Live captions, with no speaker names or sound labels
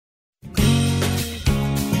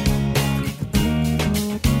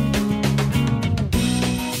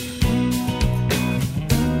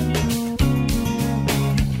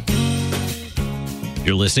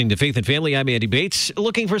You're listening to Faith and Family. I'm Andy Bates.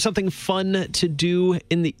 Looking for something fun to do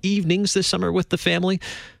in the evenings this summer with the family?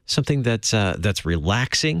 Something that's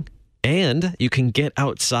relaxing, and you can get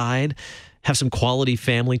outside, have some quality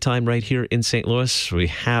family time right here in St. Louis. We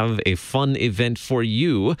have a fun event for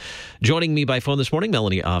you. Joining me by phone this morning,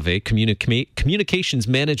 Melanie Ave, Communications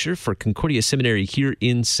Manager for Concordia Seminary here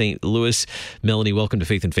in St. Louis. Melanie, welcome to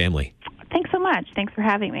Faith and Family. Thanks so much. Thanks for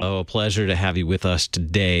having me. Oh, a pleasure to have you with us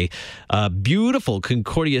today. Beautiful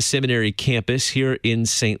Concordia Seminary campus here in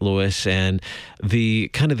St. Louis, and the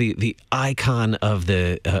icon of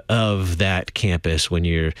that campus. When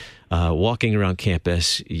you're walking around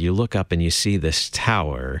campus, you look up and you see this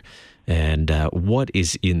tower. And what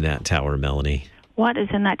is in that tower, Melanie? What is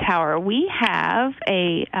in that tower? We have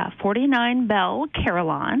a 49-bell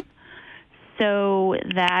carillon. So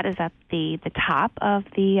that is at the top of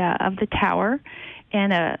the tower,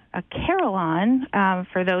 and a carillon.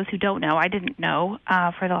 For those who don't know, I didn't know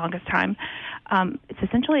for the longest time. It's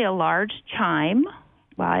essentially a large chime.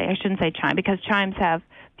 Well, I shouldn't say chime because chimes have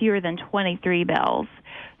fewer than 23 bells.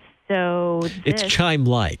 So it's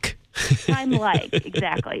chime-like. Chime-like,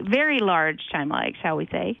 exactly. Very large chime-like, shall we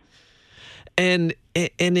say? And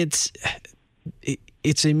it's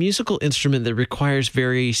a musical instrument that requires a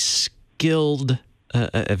very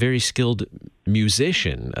skilled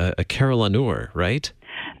musician, a carillonneur, right?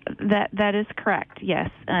 That is correct,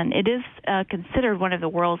 yes. And it is considered one of the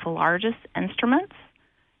world's largest instruments,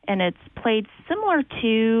 and it's played similar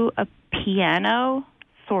to a piano,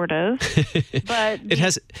 sort of. But it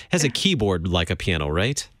has a keyboard like a piano,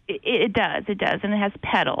 right? It does, and it has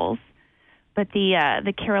pedals. But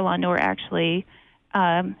the carillonneur actually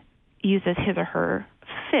uses his or her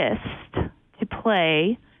fist to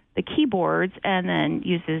play the keyboards, and then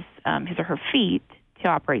uses his or her feet to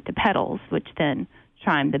operate the pedals, which then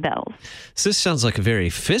chime the bells. So this sounds like a very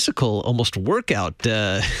physical, almost workout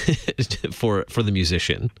for the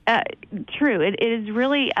musician. True. It is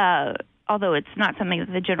really, although it's not something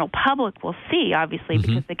that the general public will see, obviously,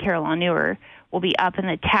 because the carillonneur will be up in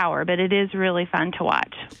the tower, but it is really fun to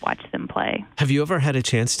watch them play. Have you ever had a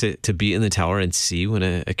chance to be in the tower and see when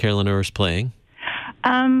a carillonneur is playing?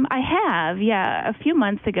 I have, yeah. A few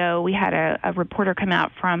months ago, we had a reporter come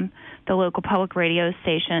out from the local public radio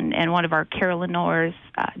station, and one of our carillonneurs,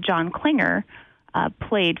 John Klinger,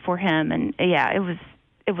 played for him, and yeah, it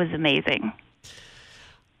was amazing.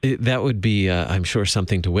 That would be, I'm sure,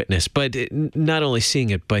 something to witness. But not only seeing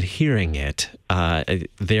it, but hearing it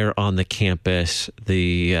there on the campus.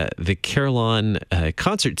 The Carillon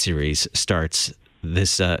concert series starts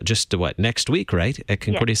this next week, right, at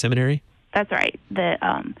Concordia Seminary? That's right. The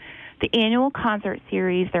annual concert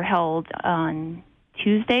series, they're held on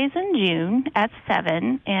Tuesdays in June at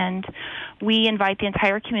 7, and we invite the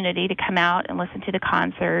entire community to come out and listen to the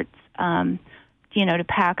concerts, to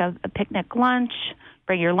pack a picnic lunch,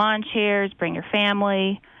 bring your lawn chairs, bring your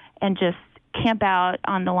family, and just camp out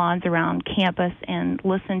on the lawns around campus and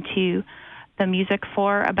listen to the music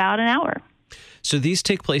for about an hour. So these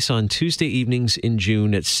take place on Tuesday evenings in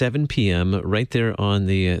June at 7 p.m. right there on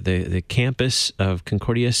the campus of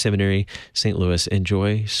Concordia Seminary, St. Louis.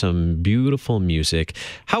 Enjoy some beautiful music.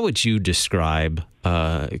 How would you describe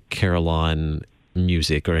carillon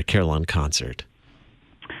music or a carillon concert?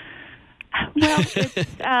 Well,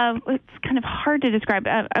 it's kind of hard to describe.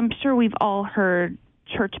 I'm sure we've all heard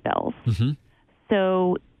church bells. Mm-hmm.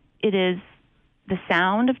 So it is the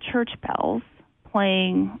sound of church bells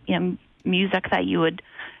playing, music that you would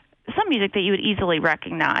easily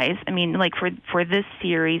recognize. I mean, like for this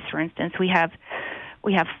series, for instance, we have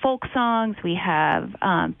folk songs, we have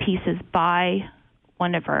pieces by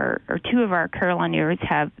two of our carillonneurs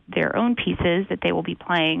have their own pieces that they will be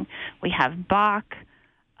playing. We have Bach.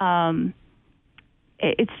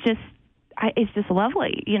 It's just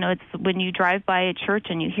lovely. It's when you drive by a church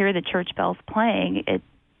and you hear the church bells playing, it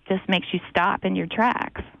just makes you stop in your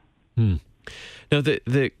tracks. Now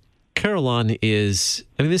the carillon is,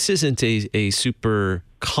 this isn't a super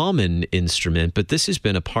common instrument, but this has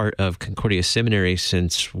been a part of Concordia Seminary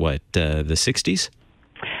since, the 60s?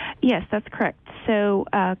 Yes, that's correct. So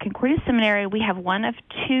Concordia Seminary, we have one of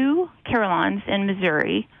two carillons in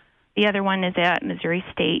Missouri. The other one is at Missouri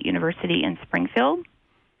State University in Springfield.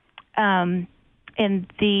 And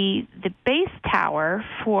the base tower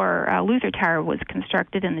for Luther Tower was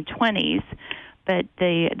constructed in the 20s, but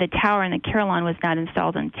the tower and the carillon was not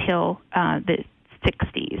installed until the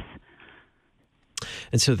 60s.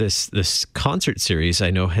 And so this concert series,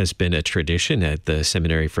 I know, has been a tradition at the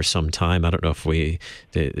seminary for some time. I don't know if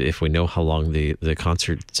we know how long the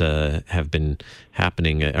concerts have been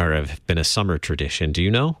happening or have been a summer tradition. Do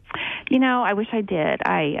you know? I wish I did.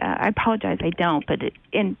 I apologize, I don't. But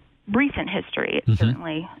in recent history, it's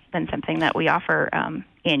certainly been something that we offer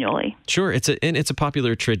annually. Sure, it's a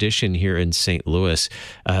popular tradition here in St. Louis.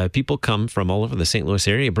 People come from all over the St. Louis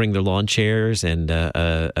area, bring their lawn chairs and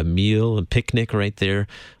a meal, a picnic right there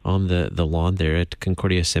on the lawn there at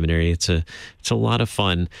Concordia Seminary. It's a lot of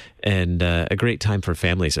fun and a great time for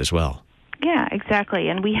families as well. Yeah, exactly.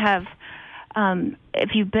 And we have,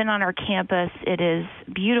 if you've been on our campus, it is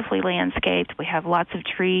beautifully landscaped. We have lots of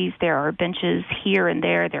trees. There are benches here and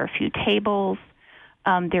there. There are a few tables.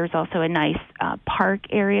 There's also a nice park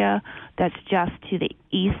area that's just to the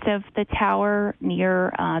east of the tower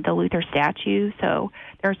near the Luther statue. So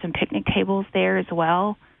there are some picnic tables there as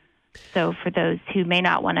well. So for those who may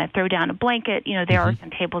not want to throw down a blanket, there are some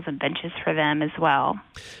tables and benches for them as well.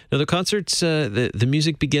 Now, the concerts, the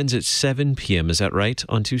music begins at 7 p.m., is that right,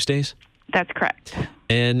 on Tuesdays? That's correct.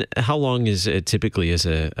 And how long is it typically is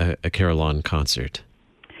a Carillon concert?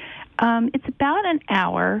 It's about an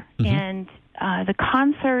hour, and the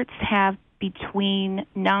concerts have between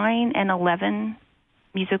 9 and 11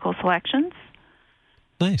 musical selections.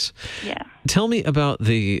 Nice. Yeah. Tell me about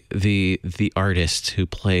the artists who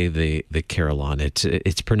play the Carillon.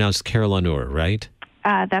 It's pronounced Carillonneur, right?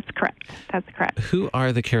 That's correct. Who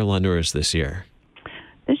are the Carillonneurs this year?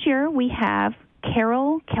 This year we have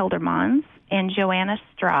Carol Keldermans and Joanna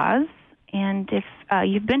Strauss. And if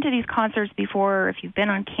you've been to these concerts before, if you've been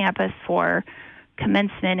on campus for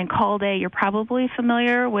commencement and call day, you're probably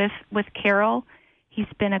familiar with Carol. He's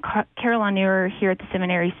been a Carillonneur here at the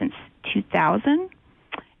seminary since 2000.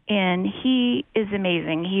 And he is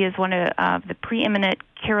amazing. He is one of the preeminent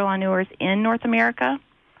Carillonneurs in North America,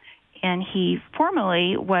 and he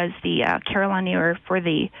formerly was the Carillonneur for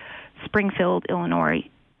the Springfield, Illinois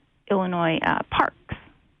parks.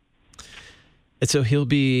 And so he'll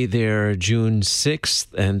be there June 6th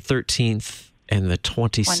and 13th and the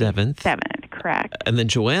 27th. 27th, correct. And then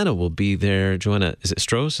Joanna will be there. Joanna, is it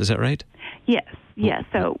Strauss? Is that right? Yes.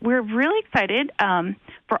 So we're really excited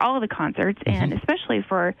for all of the concerts, and especially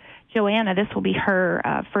for Joanna. This will be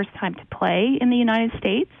her first time to play in the United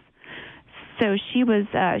States. So she was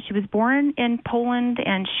born in Poland,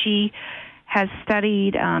 and she has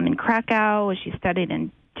studied in Krakow. She studied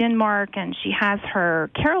in Denmark, and she has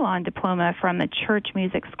her Carillon diploma from the Church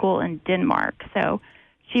Music School in Denmark. So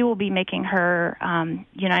she will be making her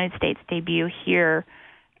United States debut here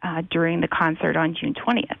during the concert on June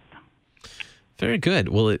 20th. Very good.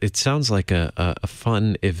 Well, it sounds like a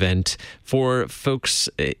fun event for folks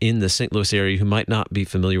in the St. Louis area who might not be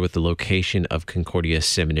familiar with the location of Concordia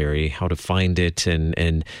Seminary, how to find it,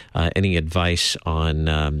 and any advice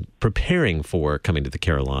on preparing for coming to the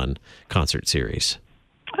Carillon concert series.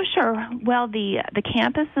 Oh, sure. Well, the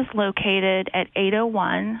campus is located at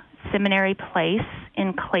 801 Seminary Place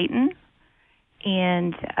in Clayton,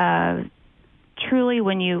 and truly,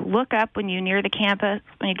 when you get near the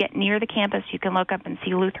campus, you can look up and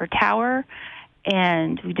see Luther Tower,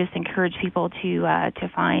 and we just encourage people to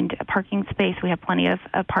find a parking space. We have plenty of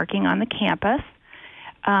parking on the campus.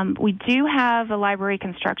 We do have a library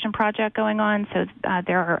construction project going on, so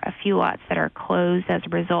there are a few lots that are closed as a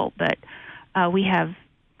result, but we have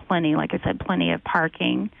plenty, like I said, plenty of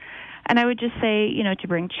parking. And I would just say, to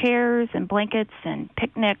bring chairs and blankets and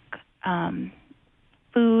picnic,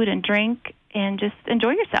 food and drink, and just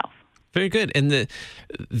enjoy yourself. Very good. And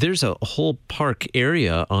there's a whole park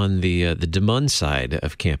area on the DeMun side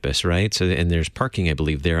of campus, right? So, and there's parking, I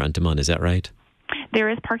believe, there on DeMun. Is that right? There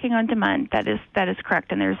is parking on DeMun. That is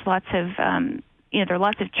correct. And there's lots of there are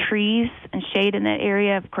lots of trees and shade in that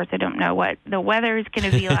area. Of course, I don't know what the weather is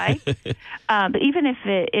going to be like. But even if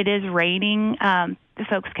it is raining, the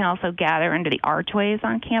folks can also gather under the archways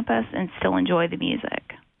on campus and still enjoy the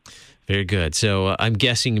music. Very good. So I'm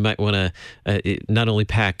guessing you might want to not only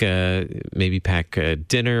pack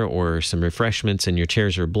dinner or some refreshments in your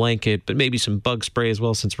chairs or blanket, but maybe some bug spray as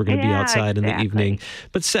well, since we're going to be outside in the evening.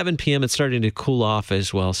 But 7 p.m., it's starting to cool off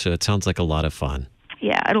as well, so it sounds like a lot of fun.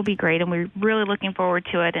 Yeah, it'll be great, and we're really looking forward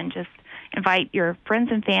to it, and just invite your friends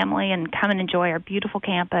and family and come and enjoy our beautiful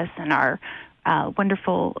campus and our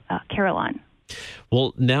wonderful Carillon.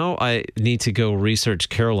 Well, now I need to go research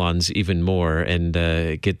Carillons even more and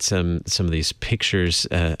get some of these pictures.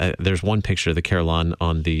 There's one picture of the Carillon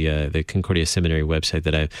on the Concordia Seminary website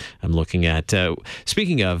that I'm looking at.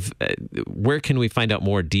 Speaking of, where can we find out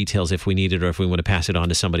more details if we need it or if we want to pass it on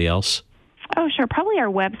to somebody else? Oh, sure. Probably our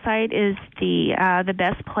website is the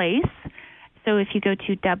best place. So if you go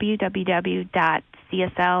to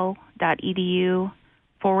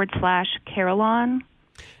www.csl.edu/Carillon.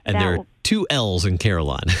 And there are 2 L's in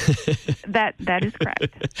Carillon. That is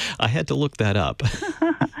correct. I had to look that up.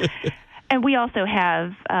 And we also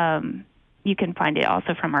have, you can find it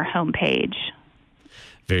also from our homepage.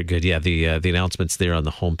 Very good. Yeah, the announcements there on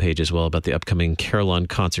the homepage as well about the upcoming Carillon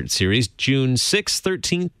concert series, June 6th,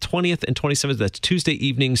 13th, 20th, and 27th. That's Tuesday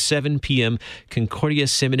evening, 7 p.m., Concordia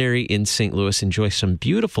Seminary in St. Louis. Enjoy some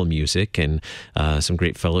beautiful music and some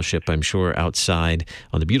great fellowship, I'm sure, outside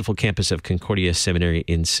on the beautiful campus of Concordia Seminary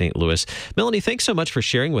in St. Louis. Melanie, thanks so much for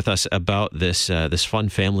sharing with us about this fun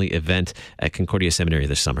family event at Concordia Seminary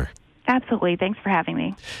this summer. Absolutely. Thanks for having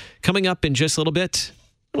me. Coming up in just a little bit,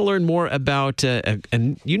 we'll learn more about a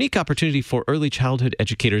unique opportunity for early childhood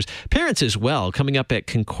educators, parents as well, coming up at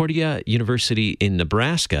Concordia University in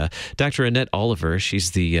Nebraska. Dr. Annette Oliver,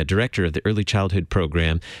 she's the director of the Early Childhood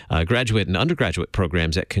Program, graduate and undergraduate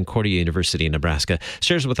programs at Concordia University in Nebraska,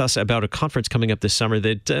 shares with us about a conference coming up this summer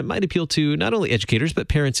that might appeal to not only educators, but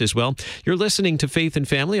parents as well. You're listening to Faith and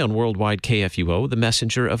Family on Worldwide KFUO, the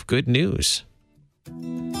messenger of good news.